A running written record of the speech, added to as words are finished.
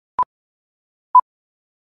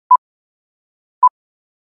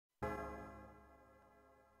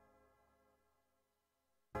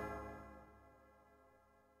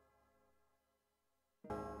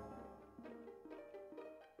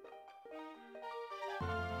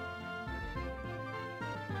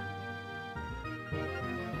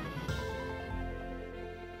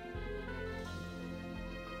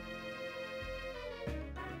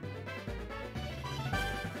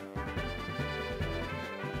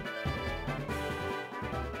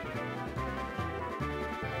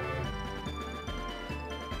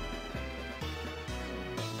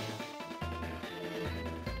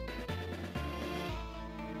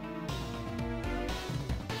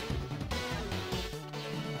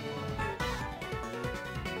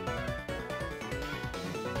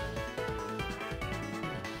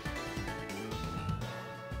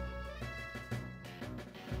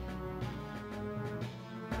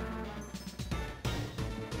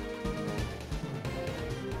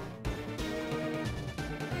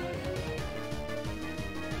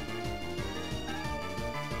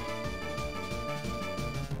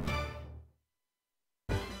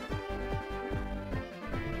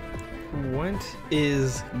What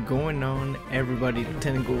is going on, everybody?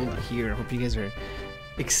 HeartGold here. Hope you guys are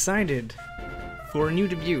excited for a new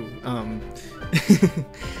debut.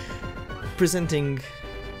 Presenting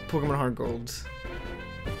Pokemon HeartGold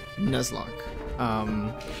Nuzlocke.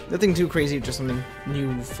 Nothing too crazy, just something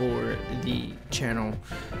new for the channel.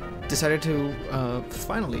 Decided to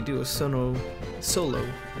finally do a solo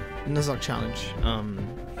Nuzlocke challenge.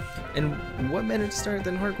 And what better to start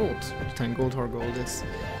than HeartGold? 10 gold HeartGold.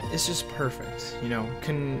 It's just perfect, you know.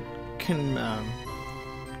 Can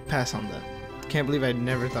pass on that. Can't believe I'd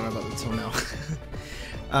never thought about it till now.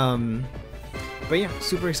 But yeah,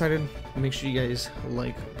 super excited. Make sure you guys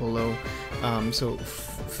like below. So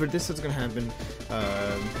for this, what's gonna happen?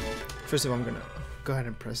 First of all, I'm gonna go ahead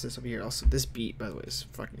and press this over here. Also, this beat, by the way, is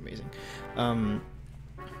fucking amazing.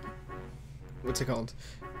 What's it called?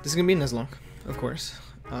 This is gonna be a Nuzlocke, of course.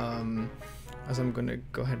 As I'm gonna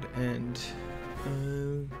go ahead and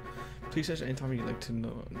please search anytime you'd like to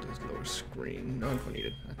know this lower screen. No info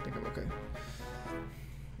needed. I think I'm okay.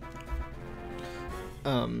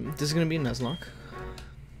 This is gonna be a Nuzlocke,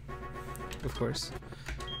 of course.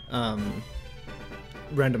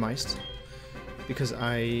 Randomized, because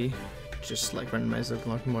I just like randomized a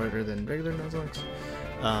lot more than regular Nuzlocks.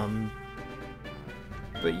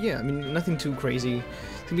 But yeah, I mean, nothing too crazy.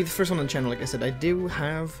 It's gonna be the first one on the channel. Like I said, I do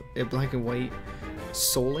have a black and white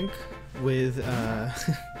Soul Link with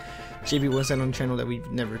JB was on the channel that we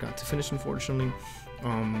never got to finish, unfortunately.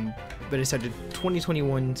 But I decided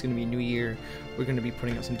 2021 is gonna be a new year. We're gonna be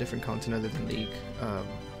putting out some different content other than League.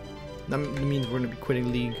 That means we're gonna be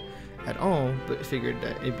quitting League at all, but I figured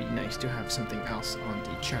that it'd be nice to have something else on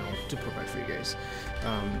the channel to provide for you guys.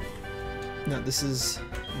 Now this is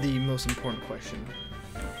the most important question: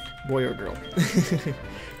 boy or girl?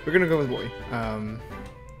 We're gonna go with boy.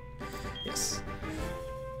 Yes.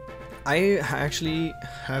 I actually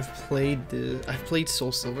have played I've played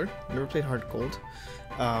Soul Silver, never played HeartGold.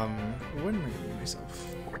 What am I giving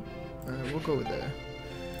myself? We'll go with the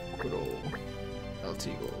good old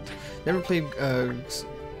LT Gold. Never played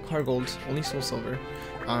HeartGold, only Soul Silver.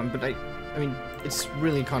 But I mean, it's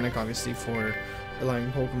really iconic, obviously, for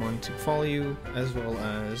allowing Pokemon to follow you, as well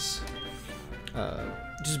as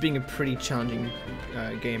just being a pretty challenging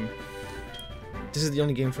game. This is the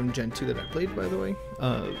only game from Gen 2 that I played, by the way,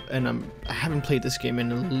 and I haven't played this game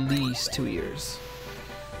in at least 2 years.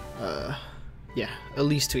 Yeah, at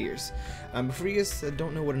least 2 years. For you guys that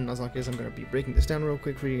don't know what a Nuzlocke is, I'm going to be breaking this down real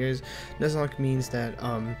quick for you guys. Nuzlocke means that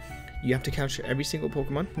you have to capture every single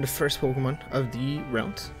Pokemon, the first Pokemon of the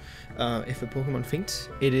route. If a Pokemon faints,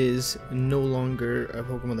 it is no longer a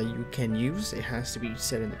Pokemon that you can use. It has to be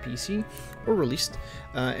set in the PC or released.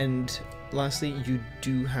 And lastly, you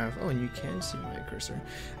do have, oh, and you can see my cursor.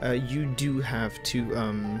 You do have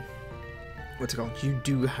to, what's it called? You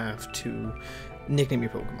do have to nickname your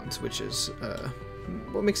Pokemons, which is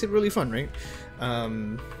what makes it really fun, right?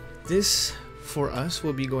 This, for us,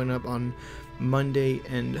 will be going up on Monday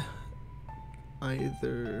and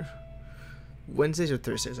either Wednesdays or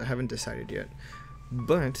Thursdays. I haven't decided yet,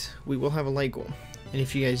 but we will have a light goal, and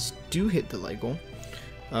if you guys do hit the light goal,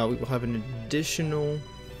 we will have an additional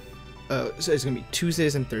so it's gonna be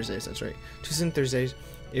Tuesdays and Thursdays. That's right, Tuesdays and Thursdays.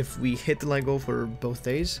 If we hit the light goal for both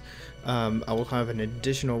days, I will have an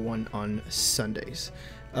additional one on Sundays,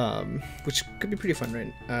 which could be pretty fun,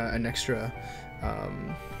 right? An extra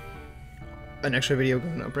video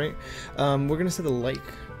going up, right? We're gonna set the like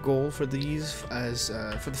goal for these as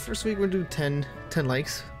for the first week we're gonna do 10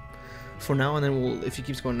 likes for now, and then we'll, if it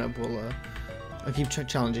keeps going up, we'll I'll keep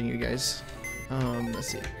challenging you guys. Let's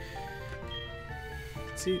see.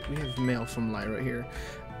 See, we have mail from Lyra here.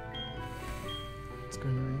 What's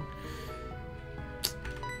going on?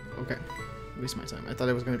 Okay, waste my time. I thought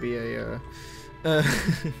it was gonna be a that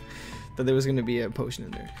there was gonna be a potion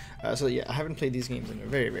in there. So yeah, I haven't played these games in a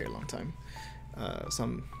very, very long time. So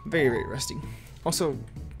I'm very, very rusty. Also,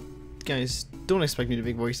 guys, don't expect me to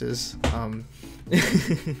make voices.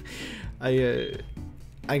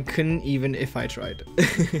 I couldn't even if I tried.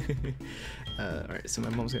 Alright, so my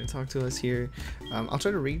mom's gonna talk to us here. I'll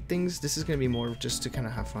try to read things. This is gonna be more just to kind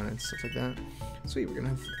of have fun and stuff like that. Sweet, we're gonna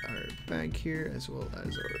have our bag here as well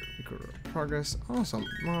as our record of progress. Awesome,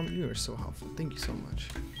 Mom, you are so helpful. Thank you so much.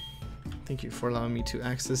 Thank you for allowing me to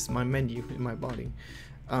access my menu in my body.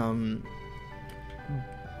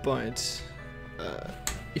 But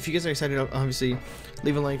if you guys are excited, obviously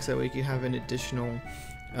leave a like so that way you can have an additional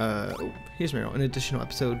here's Meryl, an additional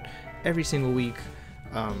episode every single week.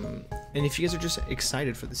 And if you guys are just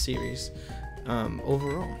excited for the series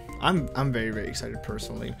overall, I'm very, very excited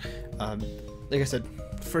personally. Like I said,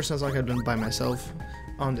 first Nuzlocke I've done by myself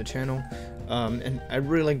on the channel. And I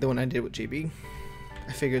really like the one I did with JB.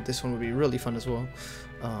 I figured this one would be really fun as well.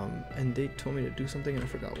 And they told me to do something and I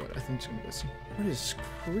forgot what. I think it's gonna be this. What is this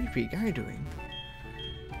creepy guy doing?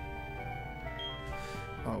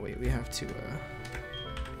 Oh wait, we have to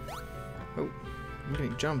oh, I'm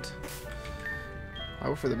getting jumped. I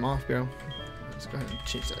go for the moth barrel. Let's go ahead and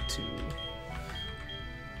change that to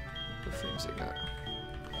what frames they got.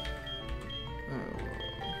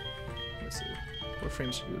 Let's see. What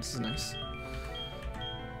frames should we do? This is nice.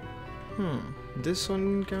 This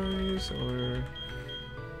one, guys, or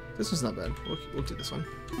this one's not bad. We'll do this one.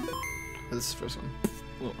 Oh, this is the first one.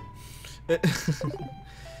 Whoa.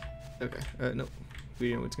 Okay. Nope.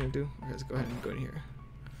 We know what it's gonna do. Okay, let's go ahead and go in here.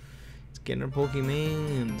 Let's get our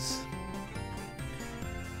Pokemons.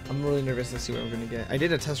 I'm really nervous to see what I'm gonna get. I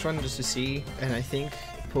did a test run just to see, and I think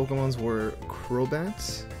Pokemons were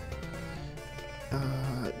Crobats,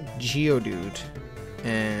 Geodude,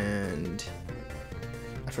 and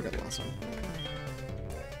I forgot the last one.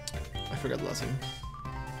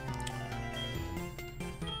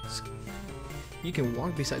 You can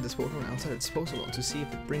walk beside this Pokemon outside its Pokeball to see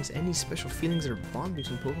if it brings any special feelings or bond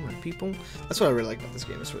between Pokemon and people. That's what I really like about this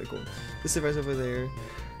game. It's really cool. This device over there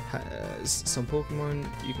has some Pokemon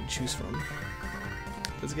you can choose from.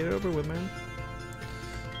 Let's get it over with, man.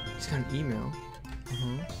 He's got an email.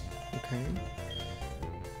 Okay.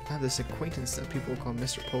 I have this acquaintance that people call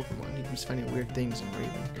Mr. Pokemon. He keeps finding weird things and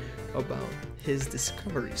raving about his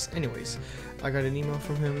discoveries. Anyways, I got an email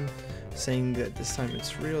from him saying that this time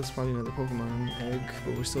it's real. It's probably another Pokemon egg,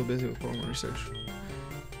 but we're still busy with Pokemon research.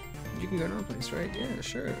 You can go to our place, right? Yeah,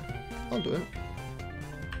 sure. I'll do it.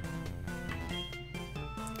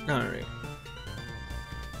 Alright.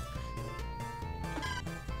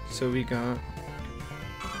 So we got...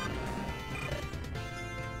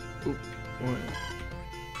 Oop, one.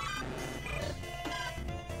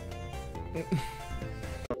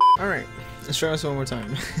 Alright, let's try this one more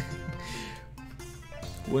time.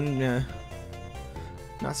 Wouldn't,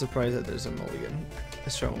 not surprised that there's a mulligan.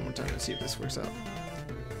 Let's try one more time and see if this works out.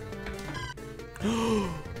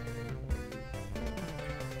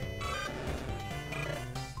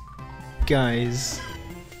 Guys,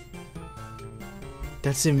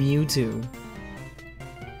 that's a Mewtwo.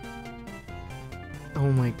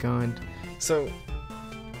 Oh my god. So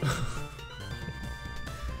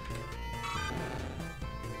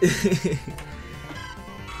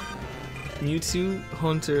Mewtwo,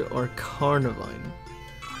 Haunter, or Carnivine.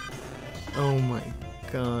 Oh my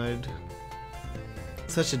god.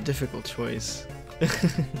 Such a difficult choice.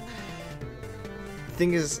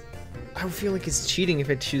 Thing is, I feel like it's cheating if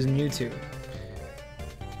I choose Mewtwo.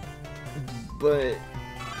 But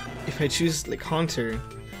if I choose like Haunter,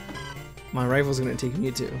 my rival's gonna take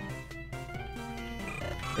Mewtwo.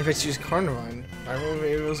 If I choose Carnivine, my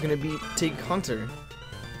rival's gonna take Haunter.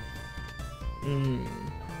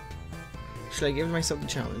 Should I give myself the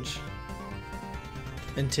challenge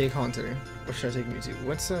and take Haunter, or should I take Mewtwo?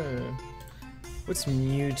 What's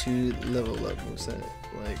Mewtwo level up moveset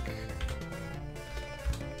like?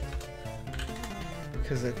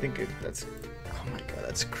 Because I think that's, oh my god,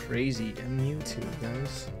 that's crazy. A Mewtwo,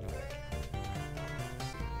 guys.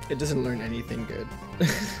 It doesn't learn anything good.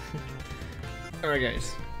 Alright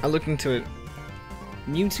guys, I looked into it.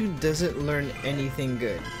 Mewtwo doesn't learn anything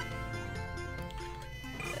good.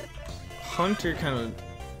 Haunter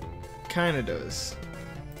kinda does.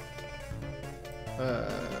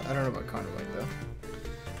 I don't know about Carnivine though.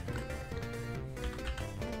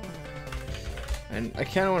 And I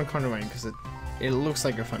kinda want Carnivine because it looks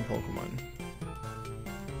like a fun Pokemon.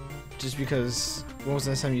 Just because, when was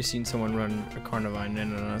the last time you've seen someone run a Carnivine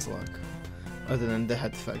and a Nuzlocke? Other than the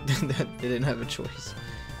fact that they didn't have a choice.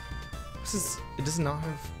 It does not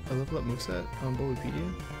have a level up moveset on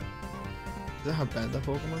Bulbapedia? Is that how bad that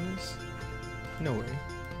Pokemon is? No way.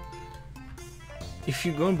 If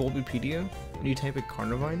you go on Bulbapedia and you type in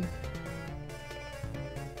Carnivine,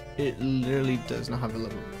 it literally does not have a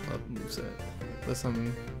level up moveset. Unless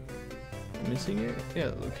I'm missing it?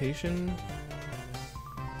 Yeah, location.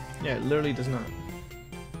 Yeah, it literally does not.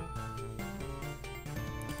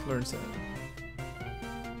 Learn set.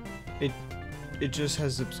 It just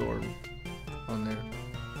has Absorb on there.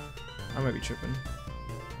 I might be tripping.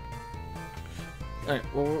 Alright,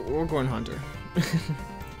 well, we're going Haunter.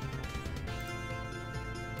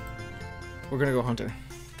 We're gonna go Haunter.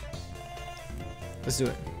 Let's do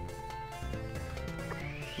it.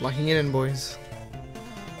 Locking it in, boys.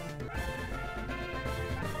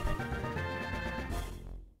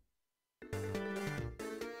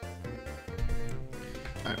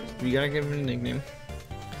 Alright, we gotta give him a nickname.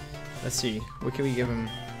 Let's see, what can we give him?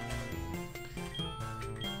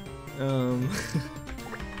 No.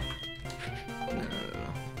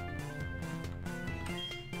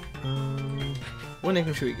 What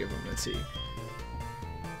nickname should we give him? Let's see.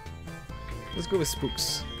 Let's go with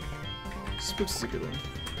Spooks. Spooks is a good one.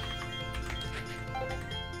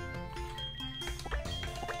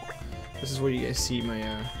 This is where you guys see my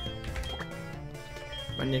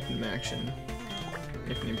my nickname action.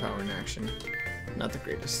 Nickname power in action. Not the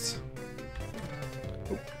greatest.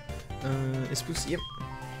 Oh. Is Spooks? Yep.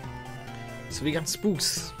 So we got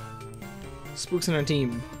Spooks. Spooks in our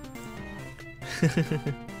team.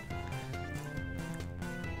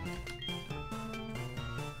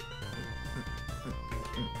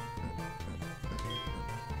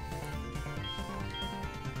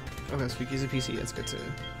 Okay, Spooky's a PC, that's good too.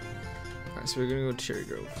 Alright, so we're gonna go to Cherry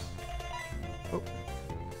Grove. Oh.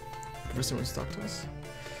 Professor wants to talk to us.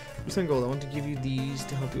 HeartGold, I want to give you these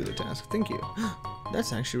to help you with the task. Thank you.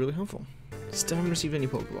 That's actually really helpful. Still haven't received any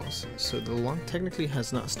Pokeballs, so the log technically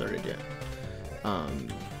has not started yet.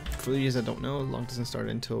 For those that don't know, the log doesn't start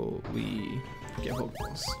until we get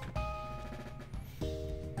Pokeballs.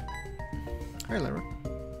 Hi, Lara.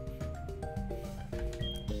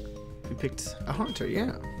 We picked a Haunter,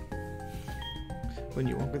 yeah. When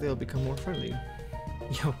you walk with it, it'll become more friendly.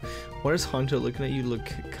 Yo, why is Haunter looking at you look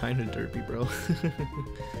kind of derpy, bro?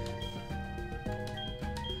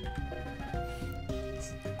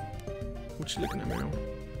 What you looking at, man?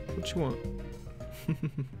 What you want?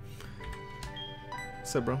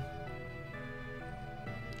 What's up, bro?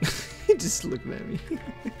 He just looking at me.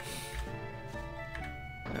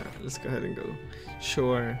 Let's go ahead and go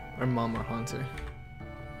show our mom our Haunter.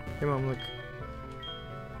 Hey, mom, look.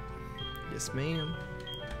 Yes, ma'am.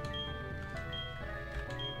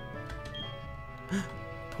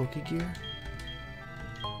 Pokegear?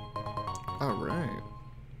 Alright.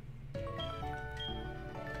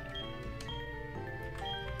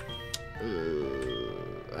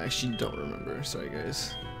 I actually don't remember. Sorry,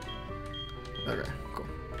 guys. Okay, cool.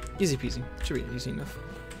 Easy peasy. Should be easy enough.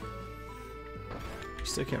 You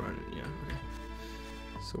still can't run it. Yeah, okay.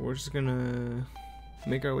 So we're just gonna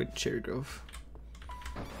make our way to Cherry Grove.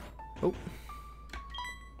 Oh.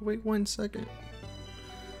 Wait 1 second.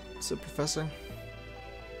 What's up, Professor?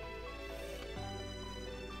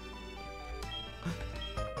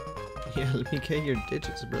 Yeah, let me get your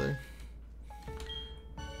digits, brother.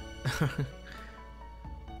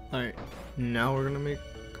 Alright, now we're gonna make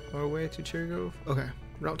our way to Cherry Grove. Okay,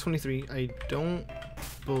 Route 23. I don't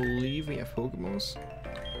believe we have Pokeballs.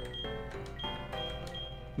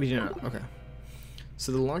 We do not, okay.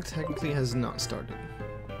 So the log technically has not started.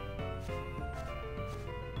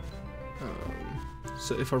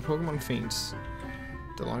 So if our Pokemon faints,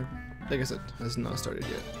 the log, like I said, has not started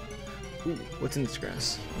yet. Ooh, what's in this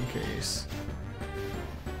grass? I'm curious.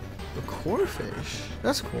 A Corphish?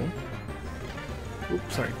 That's cool.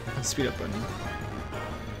 Oops, sorry. Speed up button.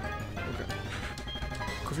 Okay.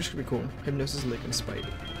 Corphish could be cool. Hypnosis, Lick, and Spite.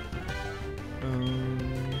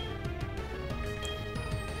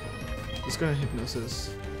 Let's go to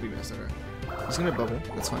Hypnosis. We messed that up. It's gonna bubble.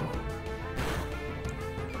 That's fine.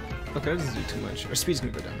 Okay, that doesn't do too much. Our speed's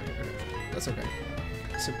gonna go down. Okay. That's okay.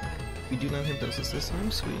 So we do not Hypnosis this time.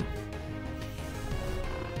 Sweet.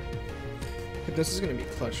 Hypnosis is gonna be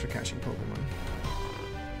clutch for catching Pokemon.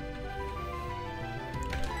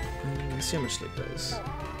 Let's see how much Lick does.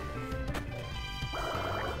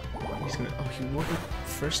 He's gonna. Oh, he woke up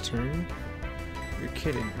first turn? You're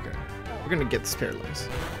kidding. Okay. We're gonna get this paralyzed.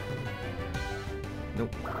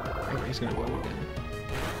 Nope. Okay, he's gonna wobble again.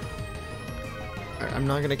 Alright, I'm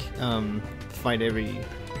not gonna fight every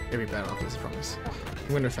battle after this, I promise.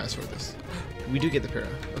 I'm gonna fast forward this. We do get the para.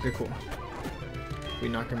 Okay, cool. We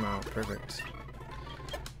knock him out. Perfect.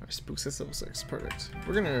 Our Spooks at level 6. Perfect.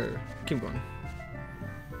 We're gonna keep going.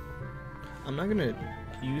 I'm not gonna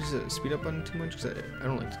use the speed up button too much because I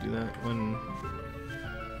don't like to do that when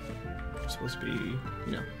I'm supposed to be,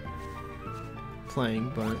 you know,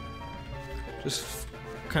 playing, but just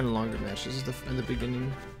kind of longer matches in the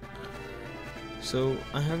beginning. So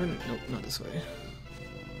I haven't. Nope, not this way.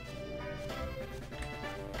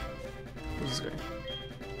 What's this guy?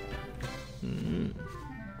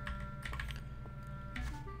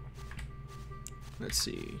 Let's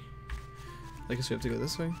see. I guess we have to go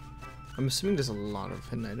this way. I'm assuming there's a lot of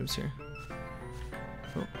hidden items here.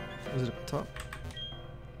 Oh, is it up the top?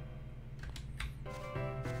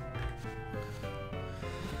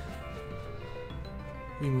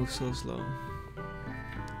 We move so slow.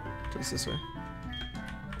 Just this way.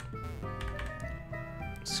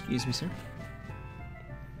 Excuse me, sir.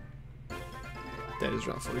 That is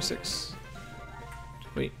Route 46.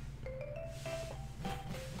 Wait.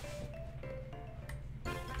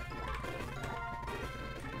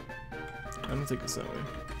 don't think it's that way.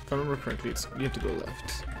 If I remember correctly, you have to go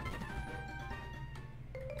left.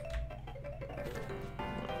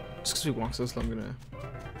 Just because we walk so slow, I'm gonna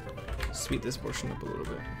speed this portion up a little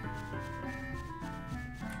bit.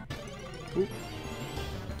 Ooh.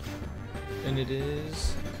 And it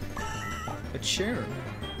is a cherub.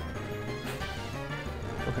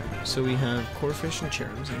 Okay, so we have Corefish and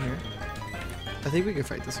cherubs in here. I think we can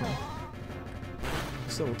fight this one.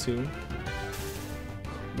 It's level 2.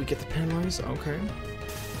 We get the paralyzed, okay.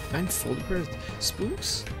 I'm fully paralyzed.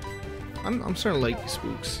 Spooks? I'm starting to like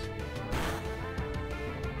spooks.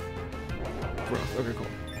 Rough. Okay, cool.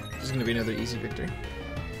 This is gonna be another easy victory.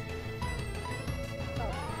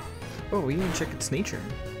 Oh, we didn't check its nature.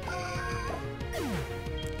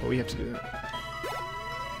 Oh, we have to do that.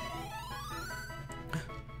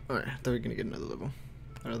 Alright, I thought we were gonna get another level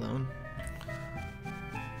out of that one.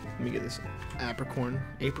 Let me get this apricorn.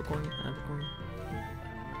 Apricorn?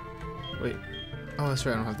 Wait. Oh, that's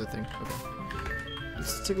right, I don't have that thing. Okay.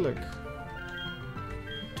 Let's take a look.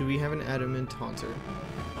 Do we have an adamant haunter?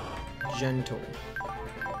 Gentle.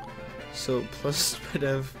 So plus spread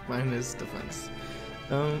of minus defense.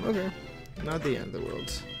 Okay. Not the end of the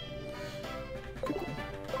world.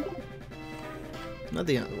 Not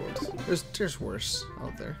the end of the world. There's worse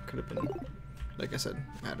out there. Could have been, like I said,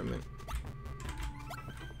 adamant.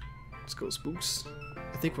 Let's go, spooks.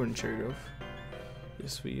 I think we're in Cherry Grove.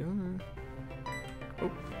 Yes, we are.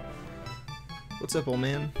 Oh. What's up, old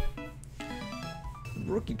man?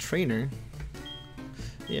 Rookie trainer?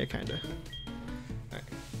 Yeah, kinda. Alright,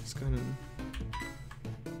 let's go ahead and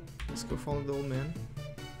let's go follow the old man.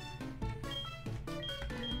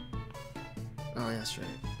 Oh, yeah, that's right.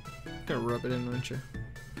 Gonna rub it in, aren't you?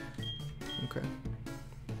 Okay.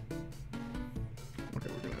 Okay,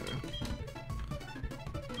 we're gonna.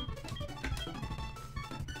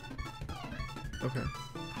 Okay.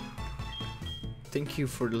 Thank you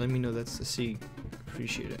for letting me know that's the sea.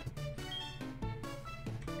 Appreciate it.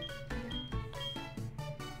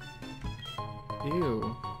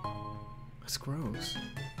 Ew. That's gross.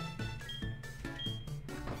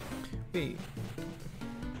 Wait.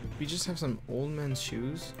 We just have some old man's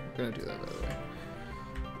shoes? We're gonna do that, by the way.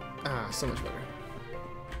 Ah, so much better.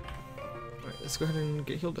 Alright, let's go ahead and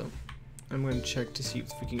get healed up. I'm gonna check to see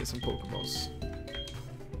if we can get some Pokeballs.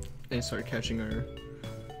 And start catching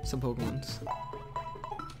some Pokemons.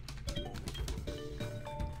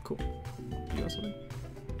 Cool. You want something?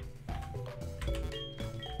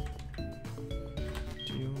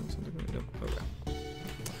 Do you want something? Nope. Okay.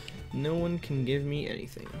 No one can give me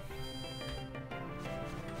anything.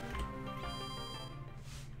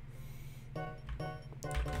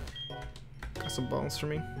 Got some balls for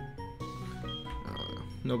me?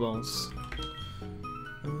 No balls.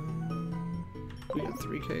 We got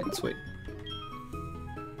 3K. Let's wait.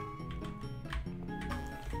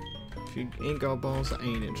 If you ain't got balls, I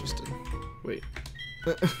ain't interested. Wait.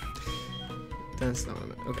 That's not what I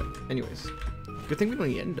meant. Okay. Anyways. Good thing we don't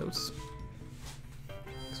need antidotes.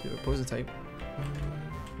 Because we have a poison type.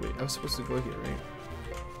 Wait, I was supposed to go here, right?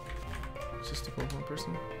 It's just a Pokemon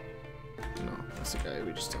person? No, that's the guy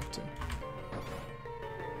we just talked to.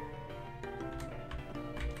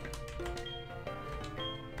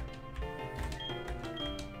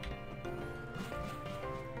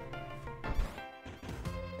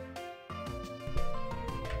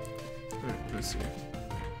 Let's see.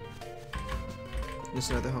 There's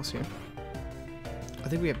another house here. I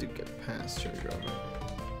think we have to get past Cherry Grove.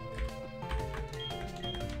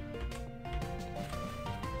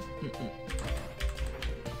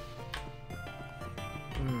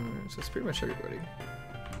 So it's pretty much everybody.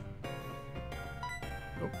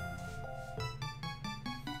 Oh.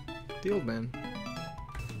 The old man.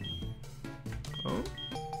 Oh.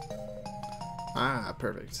 Ah,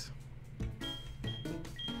 perfect.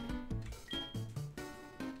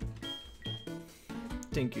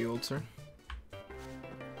 Thank you, old sir.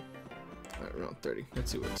 Alright, we're on 30.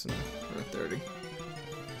 Let's see what's in there. We're at 30.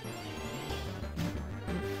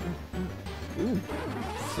 Ooh,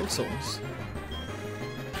 Field Souls.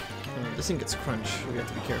 This thing gets crunch. We have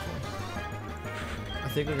to be careful. I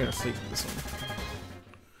think we're gonna sleep with this one.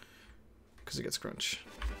 Because it gets crunch.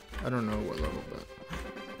 I don't know what level, but.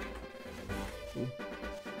 Ooh.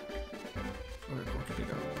 Okay, cool. We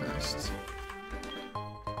got past.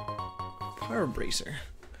 Power Bracer.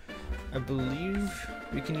 I believe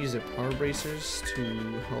we can use the Power Bracers to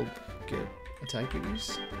help get attack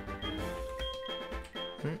EVs.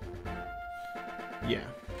 Yeah,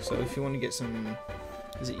 so if you want to get some,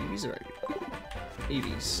 is it EVs or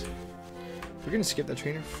EVs? We're gonna skip that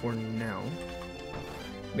trainer for now.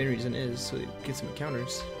 Main reason is so you get some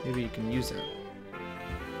encounters. Maybe you can use that.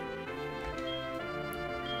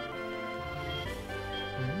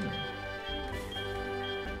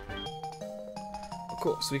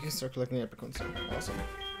 Cool, so we can start collecting the apricots now. Awesome.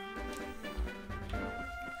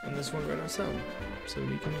 And this one right outside. So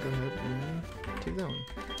we can go ahead and take that one.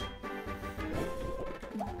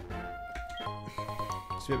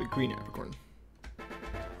 So we have a green apricorn.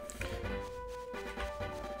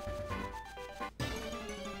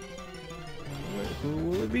 Who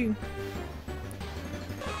will it be?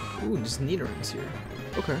 Ooh, just Nidoran's here.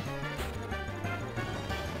 Okay.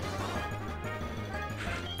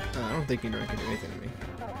 I don't think Nidoran can do anything to me.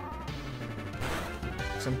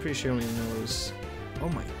 Because I'm pretty sure he only knows... Oh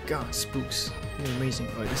my god, spooks. You're amazing.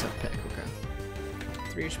 Oh, I just have Peck, okay.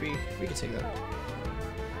 3 HP, we can take that.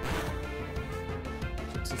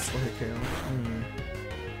 It's a 4-hit KO.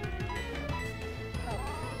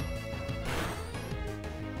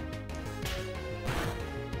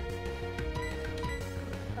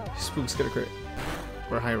 Spooks get a crit.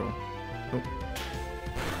 Or a high roll. Nope.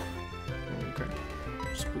 Okay.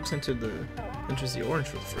 Spooks enters the orange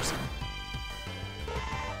for the first time.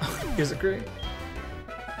 Here's a crit.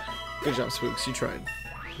 Good job, Spooks. You tried.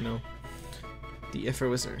 You know, the effort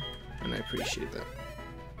was there, and I appreciate that.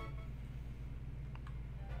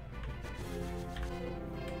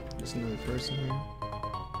 There's another person here.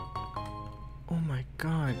 Oh my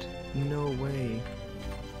god. No way.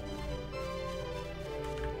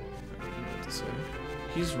 So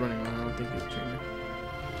he's running around. I don't think he's a trainer.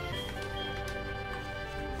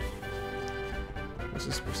 What's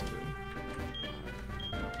this person doing?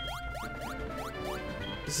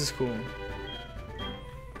 This is cool.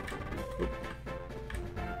 Oop.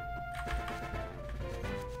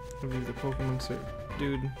 I believe the Pokemon so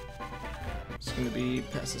dude. It's gonna be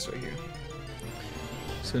past this right here.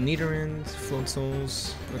 So Nidoran,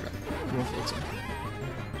 Floatzel's. Okay, more Floatzel.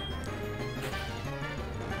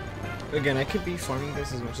 Again, I could be farming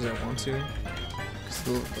this as much as I want to, because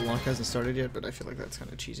the lock hasn't started yet, but I feel like that's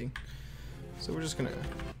kind of cheesy. So we're just gonna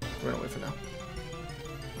run away for now.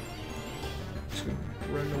 Just gonna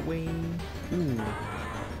run away. Ooh,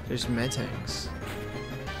 there's Metangs.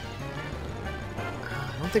 I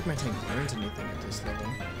don't think Metang learns anything at this level.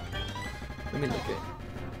 Let me look at.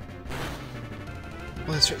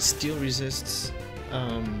 Oh, that's right. Steel resists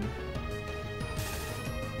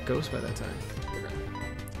Ghost by that time.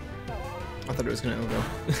 I thought it was gonna go.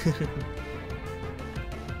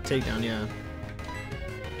 Takedown, yeah.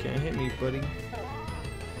 Can't hit me, buddy.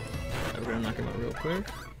 We're gonna knock him out real quick.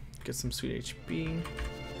 Get some sweet HP.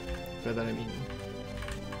 By that I mean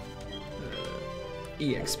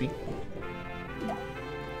EXP.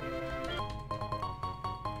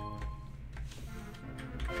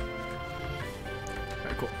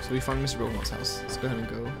 Alright, cool. So we found Mr. Pokemon's house. Let's go ahead and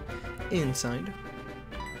go inside.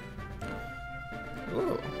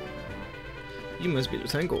 Oh. You must be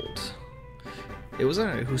Lieutenant Gold. It was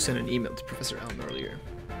I who sent an email to Professor Elm earlier.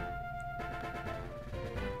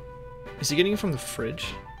 Is he getting it from the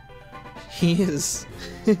fridge? He is.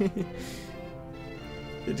 The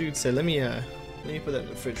dude said, let me put that in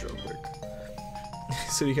the fridge real quick.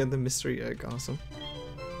 So we got the mystery egg, awesome.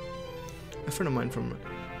 A friend of mine from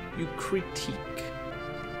Critique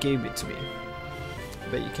gave it to me. I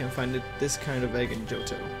bet you can't find this kind of egg in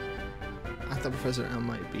Johto. I thought Professor Elm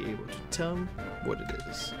might be able to tell him what it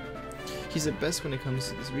is. He's the best when it comes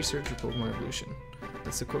to this research of Pokemon evolution.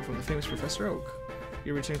 That's the quote from the famous Professor Oak.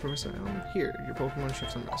 You're returning Professor Elm? Here, your Pokemon should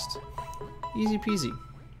have some rest. Easy peasy.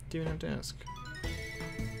 Don't even have to ask.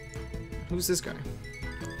 Who's this guy?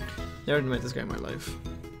 Never met this guy in my life.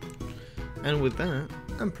 And with that,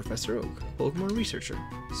 I'm Professor Oak, Pokemon researcher.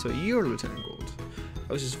 So you're Lieutenant Gold.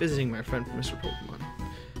 I was just visiting my friend Mr. Pokemon.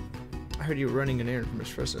 I heard you were running an errand for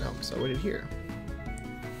Professor Elm, so I waited here.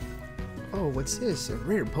 Oh, what's this? A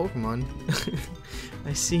rare Pokemon?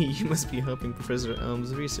 I see, you must be helping Professor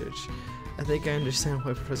Elm's research. I think I understand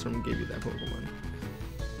why Professor Elm gave you that Pokemon.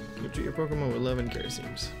 You treat your Pokemon with love and care, it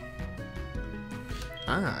seems.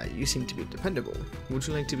 Ah, you seem to be dependable. Would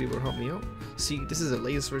you like to be able to help me out? See, this is the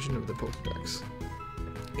latest version of the Pokédex.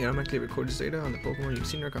 It automatically records data on the Pokemon you've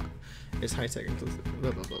seen or caught. It's high-tech and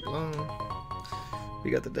blah blah blah blah.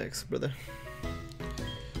 We got the Dex, brother.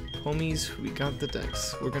 Homies, we got the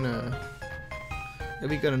Dex. We're gonna... And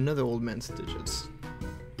we got another old man's digits.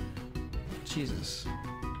 Jesus.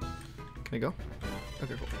 Can I go?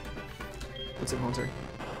 Okay, cool. What's up, Haunter?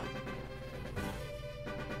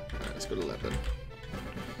 Alright, let's go to left then.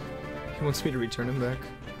 He wants me to return him back.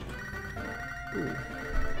 Ooh.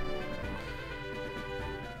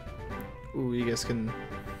 Ooh, you guys can...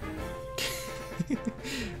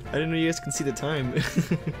 I didn't know you guys can see the time.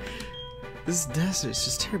 This desert is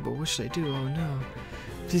just terrible. What should I do? Oh no.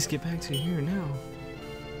 Please get back to here now.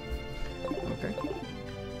 Okay.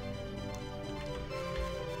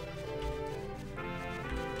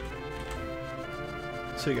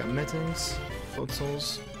 So we got Mettings, Float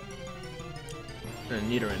and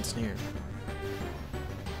Nidoran Snare.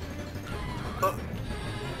 Oh.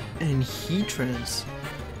 And Heatrans.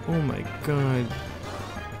 Oh my god.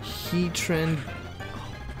 Heatran.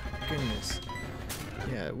 Oh goodness.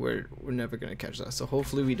 Yeah, we're never gonna catch that. So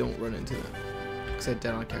hopefully we don't run into that. Because I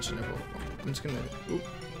doubt I'll catch it. I'm just gonna. Oop.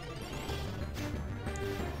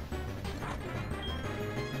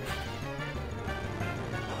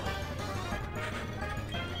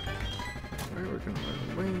 Alright, we're gonna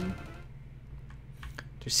run away.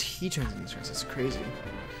 There's Heatrans in this race. That's crazy.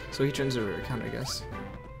 So Heatrans are a counter, I guess.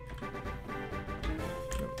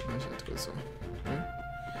 Nope, I just have to go this way. Right?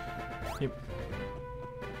 Yep.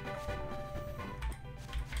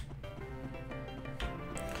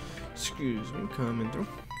 Excuse me, coming through.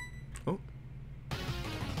 Oh.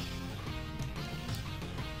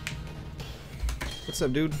 What's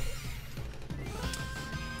up, dude?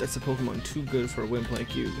 That's a Pokemon too good for a wimp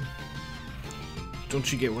like you.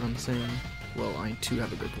 Don't you get what I'm saying? Well, I too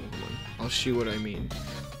have a good Pokemon. I'll show you what I mean.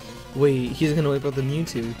 Wait, he's gonna wipe out the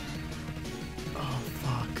Mewtwo. Oh,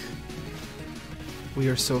 fuck. We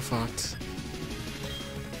are so fucked.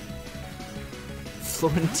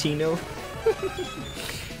 Florentino?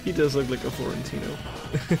 He does look like a Florentino.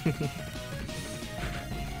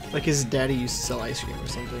 Like his daddy used to sell ice cream or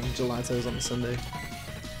something. Gelatos on a Sunday.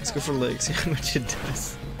 Let's go for legs, see how much it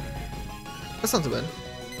does. That's not too bad.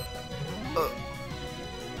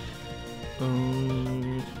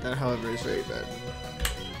 That, however, is very bad.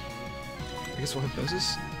 I guess we'll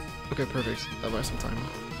Hypnosis? Okay, perfect. That'll buy some time.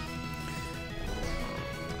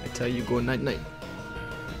 I tell you, go night-night.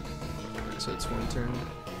 So it's one turn.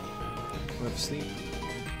 We'll have sleep.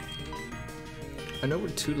 I know we're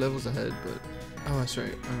 2 levels ahead, but... Oh, that's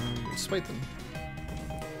right. Despite them.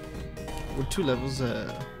 We're 2 levels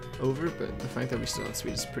over, but the fact that we still have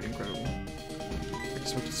speed is pretty incredible. I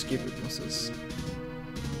guess we'll just skip Hypnosis.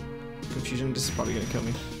 Confusion, this is probably gonna kill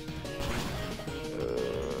me.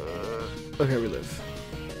 Okay, we live.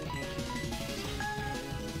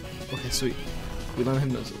 Okay, sweet. We learn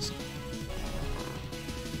Hypnosis.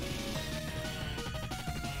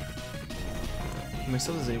 Am I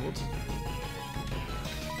still disabled?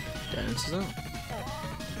 Guidance is out.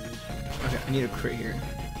 Okay, I need a crit here.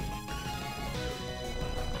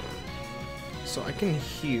 So I can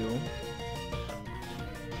heal.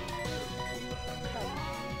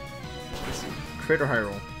 Crit or high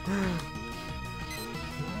roll?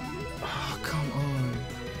 Oh, come on.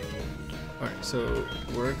 Alright, so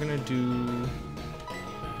we're gonna do...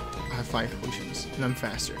 I have 5 potions, and I'm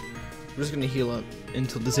faster. We're just gonna heal up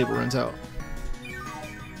until Disable runs out.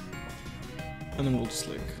 And then we'll just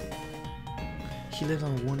like... He lived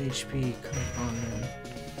on 1 HP, come on, man.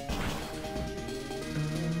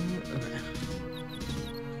 Okay.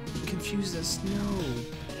 He confused us, no.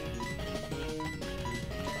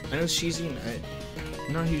 I know it's cheesy, and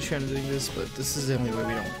I'm not a huge fan of doing this, but this is the only way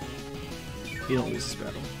we don't lose this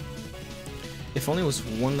battle. If only it was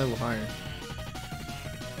 1 level higher.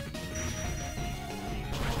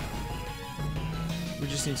 We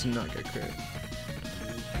just need to not get crit.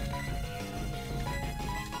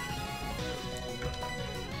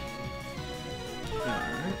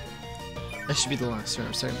 Alright. That should be the last turn,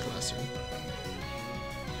 or second to last turn.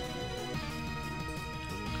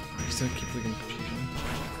 I just don't keep looking at confusion.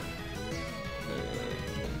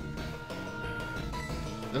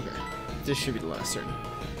 Okay, this should be the last turn.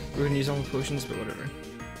 We're gonna use all the potions, but whatever.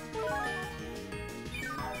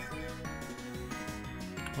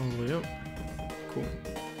 All the way up. Cool.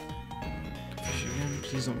 Confusion again,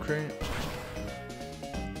 please don't crit.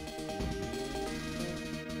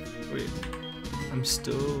 Wait, I'm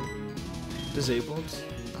still disabled?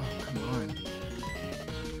 Oh, come on.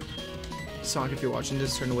 Sonic, if you're watching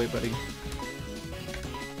this, turn away, buddy.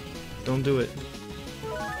 Don't do it.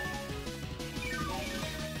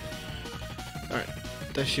 Alright,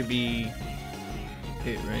 that should be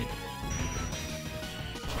it, right?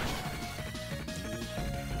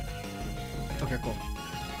 Okay, cool.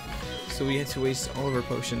 So we had to waste all of our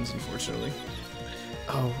potions, unfortunately.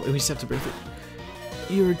 Oh, and we just have to break it.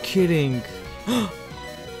 You're kidding!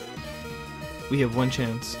 We have 1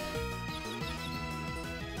 chance.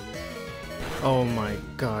 Oh my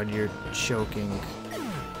god, you're joking.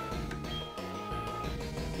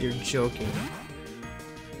 You're joking.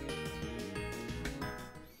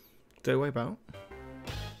 Did I wipe out?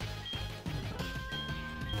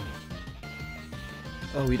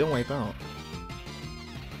 Oh, we don't wipe out.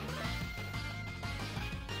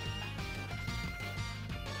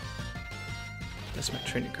 That's my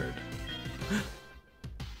training card.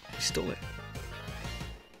 I stole it.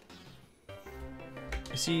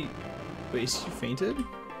 I Is he... Wait, is he fainted?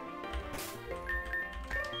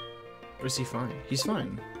 Or is he fine? He's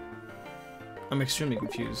fine. I'm extremely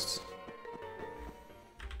confused.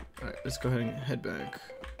 Alright, let's go ahead and head back.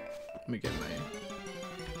 Let me get my...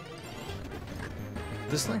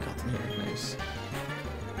 This light got in here, nice.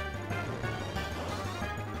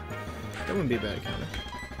 That wouldn't be a bad counter.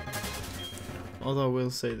 Although I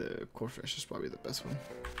will say the core fish is probably the best one.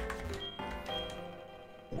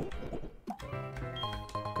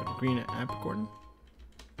 Got a green apricorn.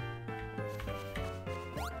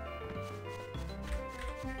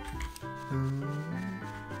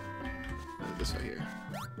 This way here.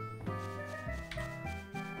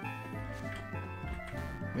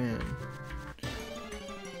 Man.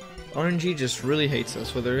 RNG just really hates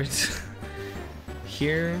us, whether it's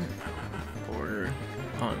here or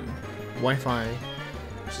on Wi-Fi.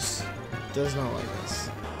 Just does not like us.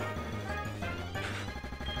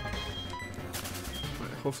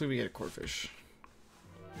 Right, hopefully we get a core fish.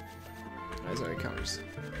 As our encounters.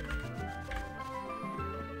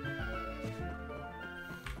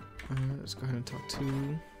 Let's go ahead and talk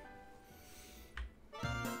to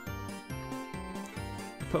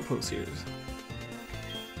Popo's here.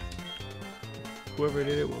 Whoever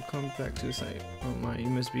did it will come back to the site. Oh my, you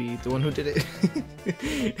must be the one who did it.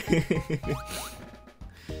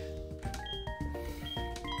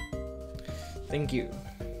 Thank you.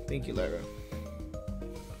 Thank you, Lara.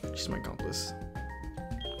 She's my accomplice.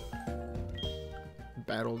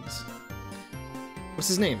 Battled. What's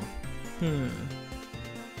his name?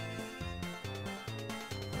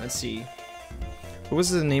 Let's see. What was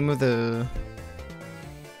the name of the...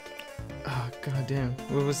 Oh, god damn.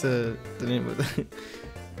 What was the name of the...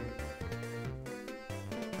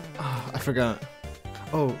 Oh, I forgot.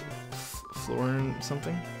 Oh, Florin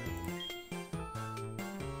something?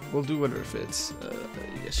 We'll do whatever fits.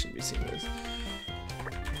 You guys shouldn't be seeing this.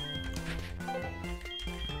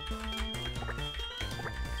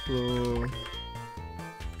 We'll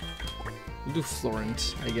do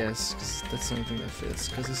Florent, I guess, because that's the only thing that fits.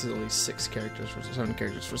 Because this is only 6 characters for 7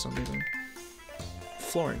 characters for some reason.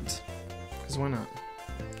 Florent, because why not?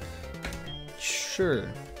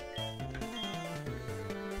 Sure.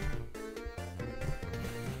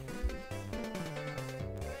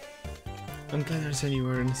 I'm glad I said you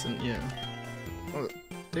were innocent. Yeah. Oh,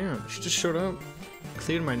 damn! She just showed up,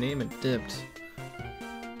 cleared my name, and dipped.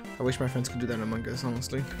 I wish my friends could do that in Among Us,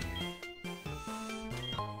 honestly.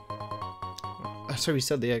 Sorry, we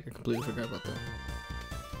said the egg. I completely forgot about that.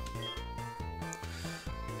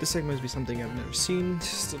 This egg must be something I've never seen.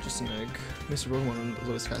 Still just an egg. Mr. Rowan was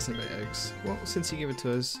always fascinated by eggs. Well, since he gave it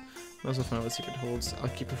to us, we also find out what secret holds. I'll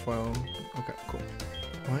keep your file. Okay, cool.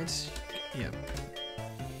 What? Yeah.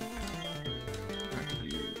 Alright,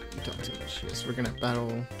 you talk too much. Yes, we're gonna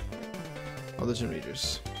battle all the gym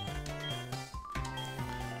leaders.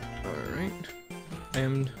 Alright.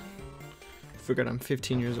 Forgot I'm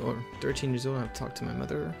 15 years old, 13 years old. I have to talk to my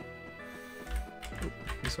mother. Oh,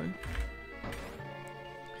 this way.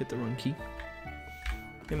 Hit the wrong key.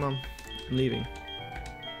 Hey mom, I'm leaving.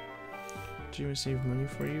 Did you receive money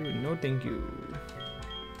for you? No, thank you.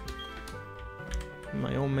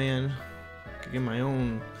 My own man. I could get my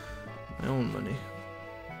own money.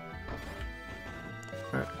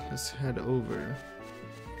 Alright, let's head over.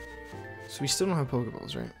 So we still don't have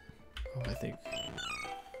Pokeballs, right? Oh, I think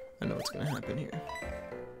I know what's gonna happen here.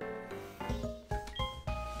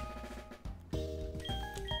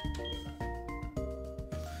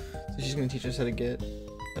 So she's gonna teach us how to get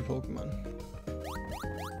a Pokemon.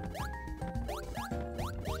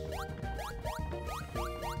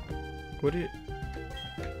 What it?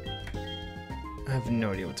 I have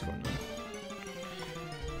no idea what's going on.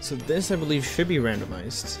 So this, I believe, should be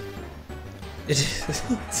randomized. It is.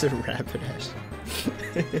 It's a Rapidash.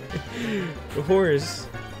 A horse.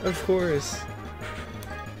 Of course.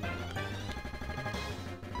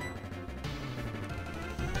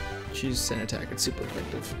 Choose an attack. It's super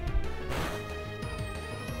effective.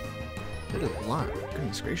 That is a lot.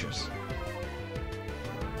 Goodness gracious.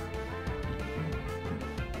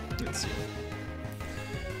 Let's see.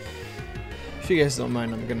 If you guys don't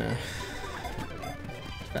mind, I'm gonna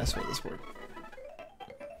fast forward this board.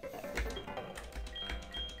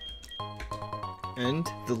 And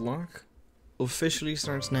the lock officially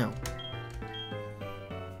starts now.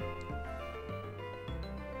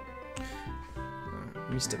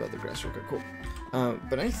 Let me step out the grass real quick. Cool.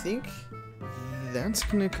 But I think that's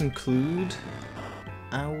gonna conclude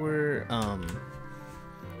our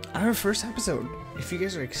first episode. If you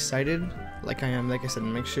guys are excited, like I am, like I said,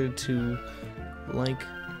 make sure to like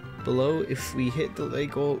below. If we hit the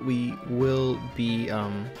like goal, we will be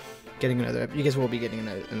getting you guys will be getting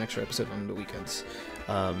an extra episode on the weekends.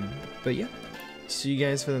 But yeah, see you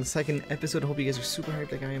guys for the second episode. I hope you guys are super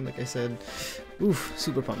hyped like I am. Like I said, oof,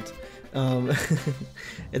 super pumped.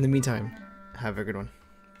 In the meantime, have a good one.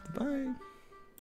 Bye.